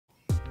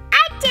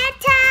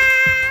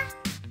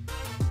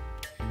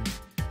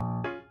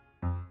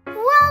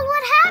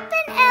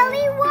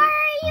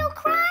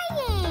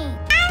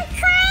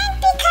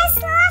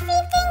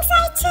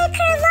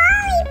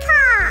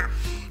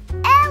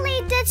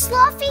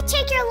you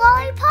take your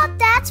lollipop?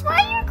 That's why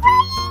you're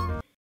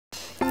crying?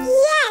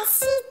 Yes,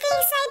 she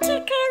thinks I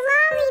took her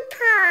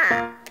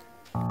lollipop.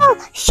 Oh,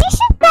 she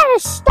should better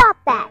stop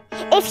that.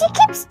 If she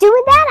keeps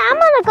doing that, I'm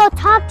gonna go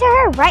talk to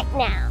her right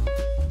now.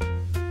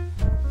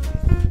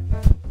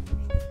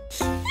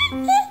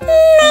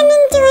 I'm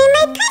enjoying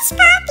my push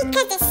pop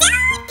because it's so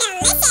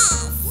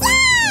delicious.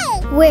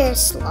 Yay! Where's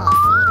Sloppy?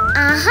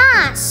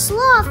 Aha,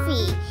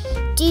 Sloppy.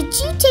 Did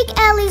you take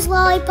Ellie's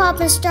lollipop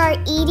and start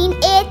eating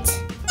it?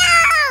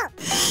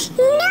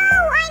 No,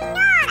 I'm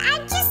not.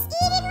 I'm just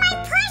eating my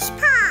push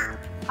pop.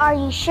 Are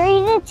you sure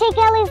you didn't take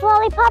Ellie's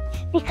lollipop?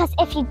 Because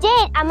if you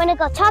did, I'm gonna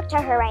go talk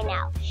to her right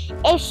now.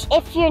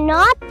 If you're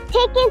not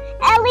taking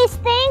Ellie's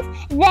things,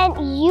 then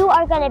you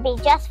are gonna be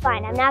just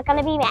fine. I'm not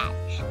gonna be mad.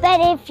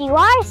 But if you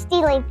are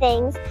stealing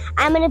things,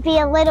 I'm gonna be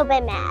a little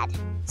bit mad.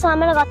 So I'm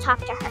gonna go talk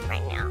to her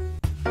right now.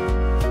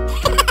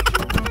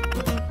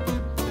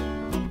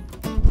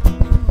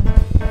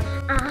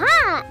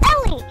 Aha,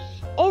 Ellie,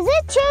 is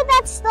it true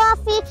that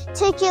Sloppy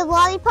took your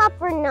lollipop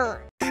or not?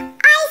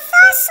 I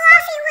thought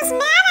Sloppy was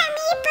mad at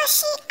me, but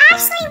she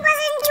actually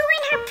wasn't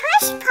doing her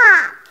push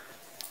pop.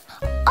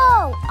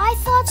 Oh, I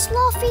thought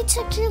Sloppy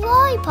took your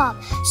lollipop.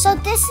 So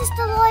this is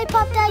the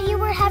lollipop that you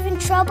were having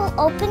trouble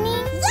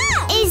opening?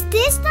 Yes. Is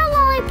this the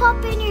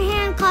lollipop in your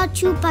hand called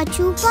Chupa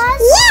Chupas?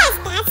 Yes,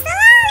 that's the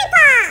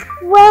lollipop.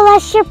 Well, I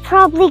should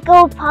probably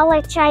go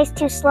apologize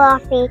to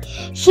Sloppy.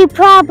 She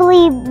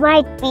probably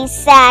might be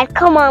sad.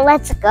 Come on,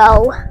 let's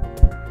go.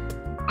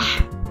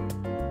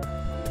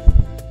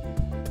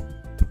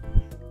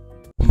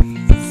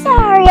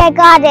 Sorry I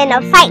got in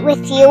a fight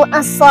with you,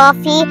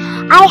 Sloppy.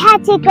 I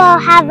had to go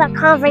have a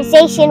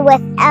conversation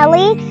with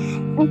Ellie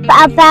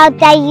about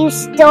that you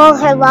stole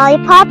her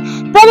lollipop,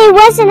 but it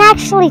wasn't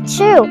actually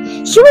true.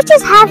 She was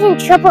just having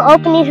trouble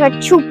opening her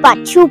Chupa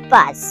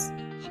Chupas.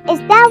 Is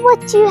that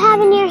what you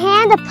have in your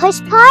hand, a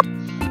push pop?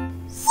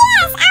 Yes,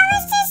 I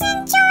was just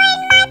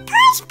enjoying my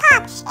push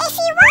pop. If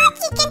you want,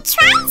 you can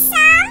try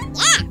some.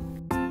 Yeah.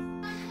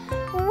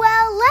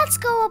 Well, let's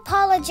go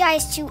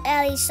apologize to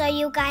Ellie so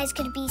you guys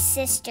could be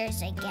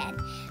sisters again.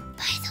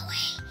 By the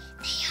way,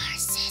 they are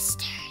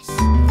sisters.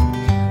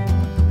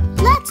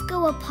 Let's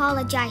go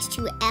apologize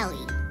to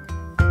Ellie.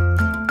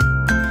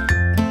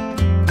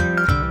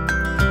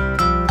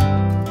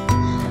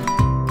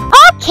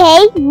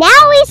 Okay,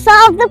 now we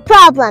solved the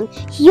problem.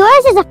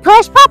 Yours is a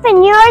push pop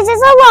and yours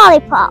is a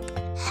lollipop.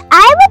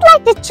 I would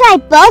like to try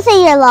both of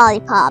your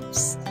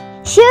lollipops.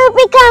 Should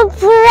we become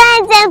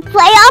friends and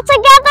play all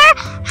together?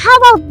 How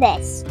about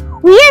this?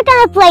 We are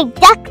gonna play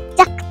duck,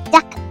 duck,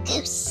 duck,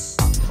 goose.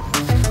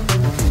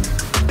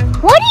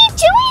 What are you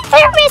doing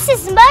there,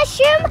 Mrs.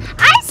 Mushroom?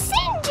 I've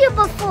seen you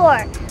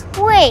before.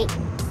 Wait.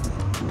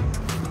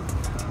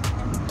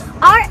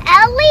 Are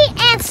Ellie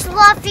and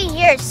Sloppy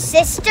your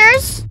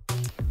sisters?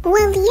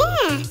 Well,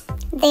 yeah,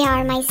 they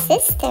are my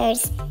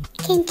sisters.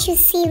 Can't you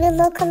see we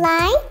look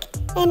alike?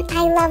 And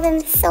I love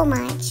them so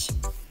much.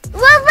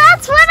 Well,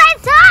 that's what I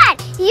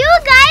thought. You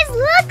guys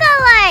look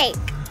alike.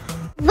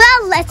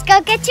 Well, let's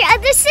go get your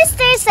other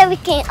sisters so we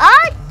can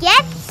all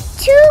get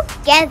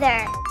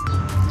together.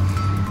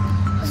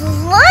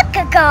 Look,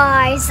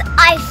 guys,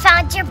 I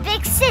found your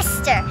big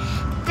sister.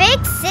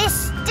 Big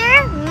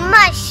Sister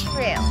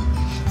Mushroom.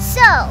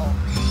 So,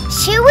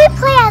 should we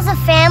play as a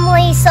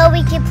family so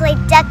we can play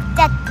duck,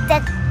 duck,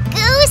 duck,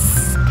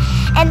 goose?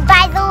 And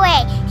by the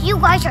way, you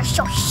guys are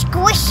so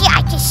squishy,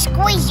 I can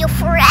squeeze you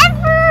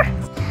forever.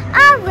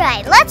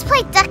 Alright, let's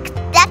play duck,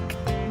 duck,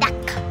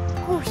 duck,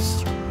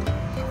 goose.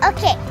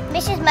 Okay,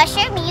 Mrs.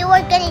 Mushroom, you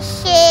are gonna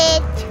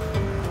sit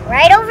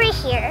right over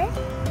here.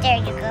 There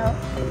you go.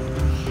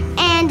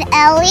 And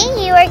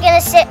Ellie, you are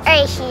gonna sit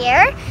right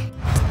here.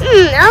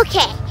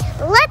 Okay,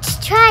 let's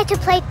try to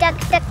play duck,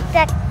 duck,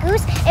 duck,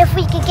 goose if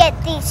we could get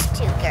these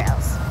two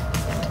girls.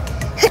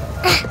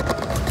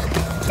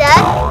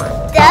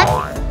 Duck, duck,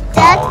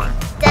 duck,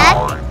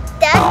 duck,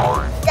 duck,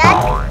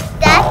 duck,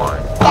 duck,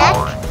 duck,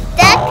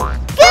 duck,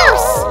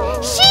 goose!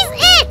 She's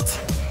it!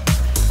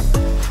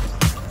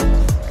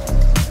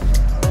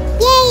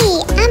 Yay,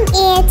 I'm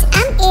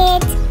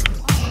it.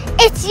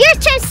 It's your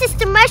turn,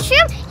 Sister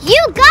Mushroom.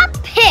 You got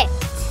picked.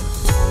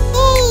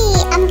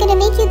 Yay, I'm gonna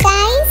make you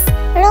guys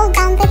roll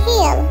down the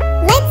hill.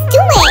 Let's do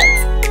it!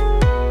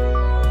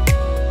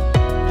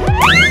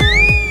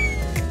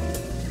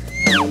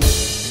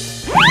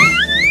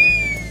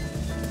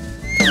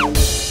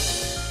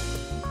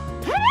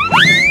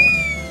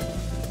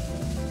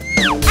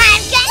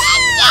 I'm gonna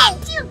get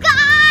you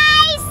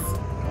guys!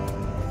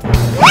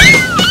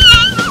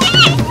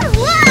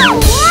 Whoa,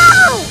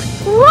 whoa,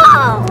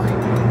 whoa!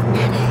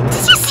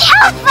 Did you see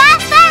how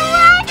fast I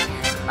went?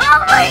 Oh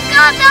my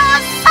god, that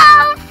was so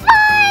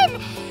fun!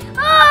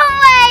 Oh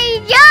my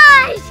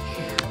gosh!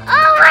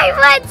 Oh, I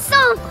went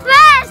so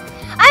fast!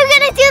 I'm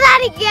gonna do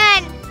that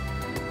again!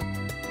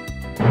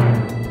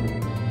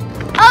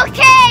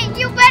 Okay,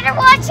 you better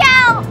watch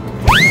out!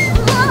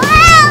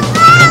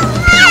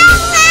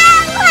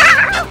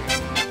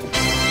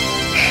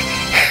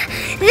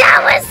 That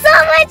was so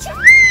much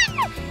fun!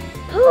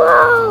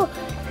 Whoa!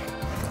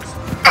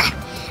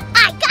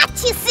 I got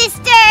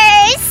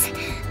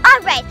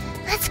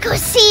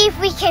see if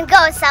we can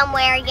go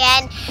somewhere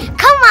again.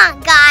 Come on,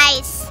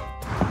 guys.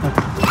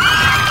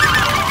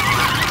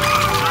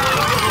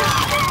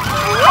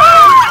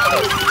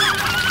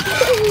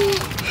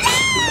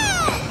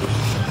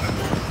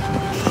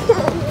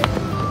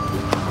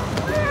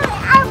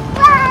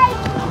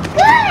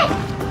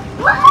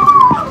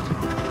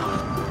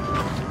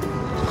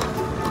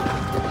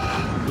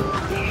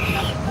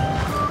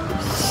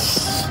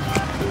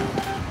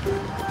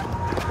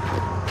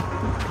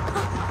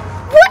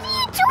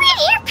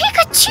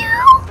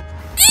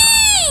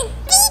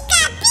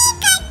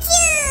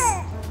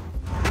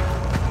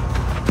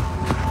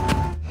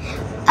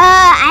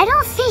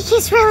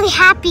 He's really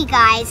happy,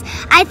 guys.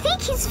 I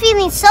think he's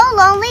feeling so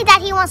lonely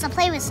that he wants to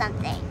play with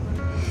something.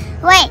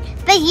 Wait,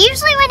 but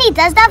usually when he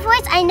does that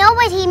voice, I know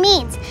what he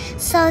means.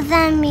 So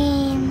that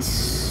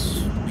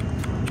means...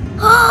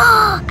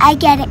 Oh, I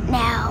get it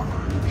now.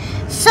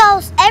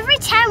 So every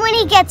time when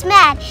he gets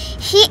mad,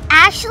 he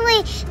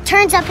actually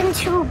turns up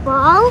into a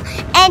ball,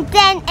 and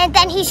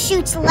then he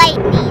shoots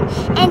lightning.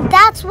 And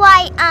that's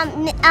why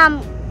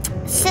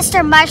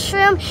Sister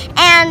Mushroom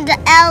and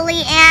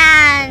Ellie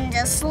and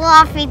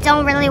Sloppy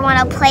don't really want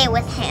to play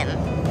with him.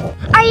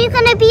 Are you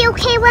gonna be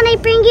okay when I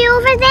bring you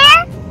over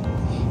there?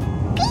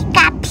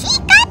 Pika,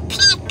 Pika,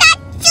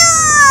 Pikachu!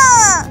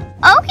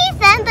 Okay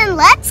then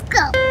let's go.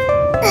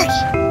 Okay.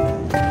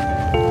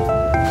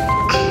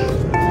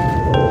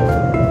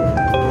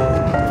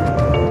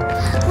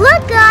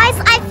 Look guys,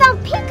 I found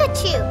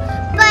Pikachu,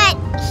 but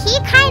he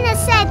kind of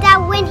said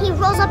that when he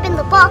rolls up in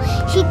the ball,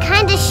 he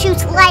kind of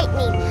shoots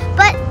lightning.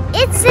 But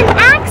it's an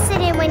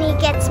accident when he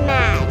gets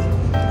mad.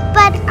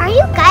 But are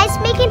you guys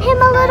making him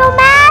a little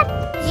mad?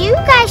 You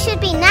guys should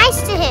be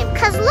nice to him,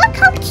 because look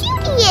how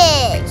cute he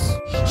is.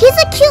 He's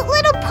a cute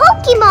little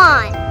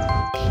Pokemon.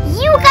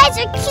 You guys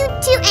are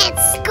cute too and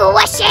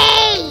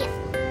squishy.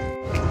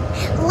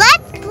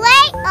 Let's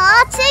play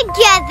all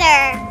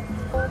together.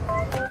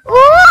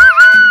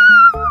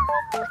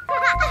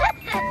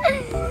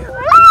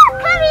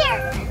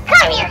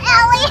 Come here,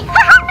 Ellie.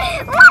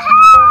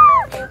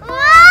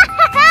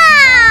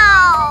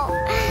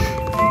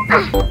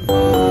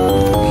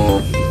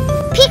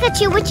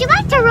 Pikachu, would you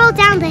like to roll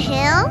down the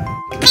hill?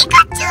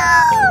 Pikachu!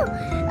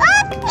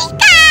 Oh,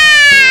 Pika!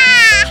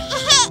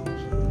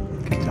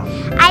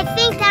 I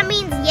think that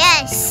means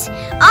yes.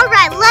 All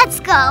right, let's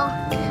go.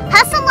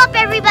 Hustle up,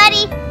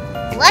 everybody.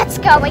 Let's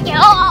go again.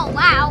 Oh,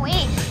 wow.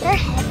 They're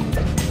heavy.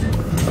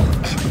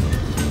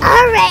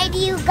 All right,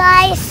 you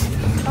guys.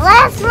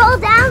 Let's roll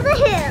down the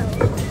hill.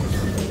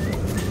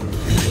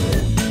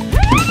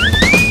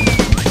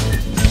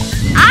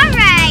 All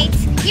right.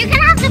 You're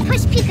going to have to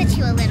push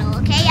Pikachu a little,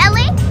 okay,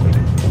 Ellie?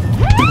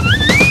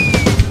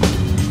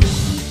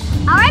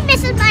 All right,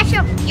 Mrs.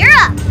 Mushroom, you're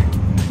up.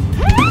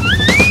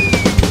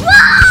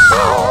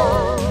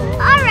 Whoa!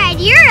 All right,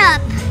 you're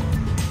up.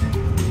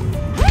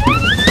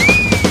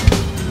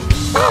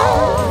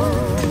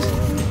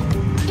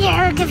 Here,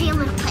 I'll give you a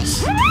little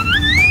push.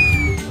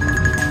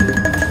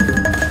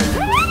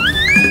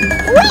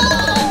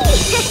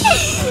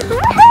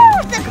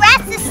 The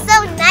grass is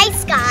so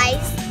nice,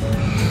 guys.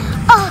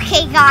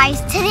 Okay,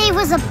 guys, today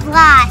was a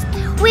blast.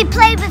 We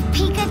played with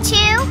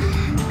Pikachu,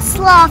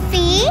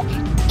 Sloppy,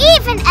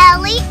 even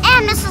Ellie,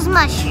 and Mrs.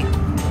 Mushroom.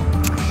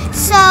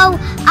 So,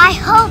 I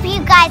hope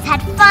you guys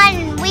had fun,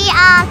 and we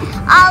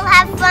all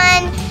have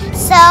fun.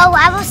 So,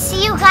 I will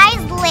see you guys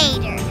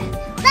later.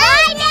 Bye!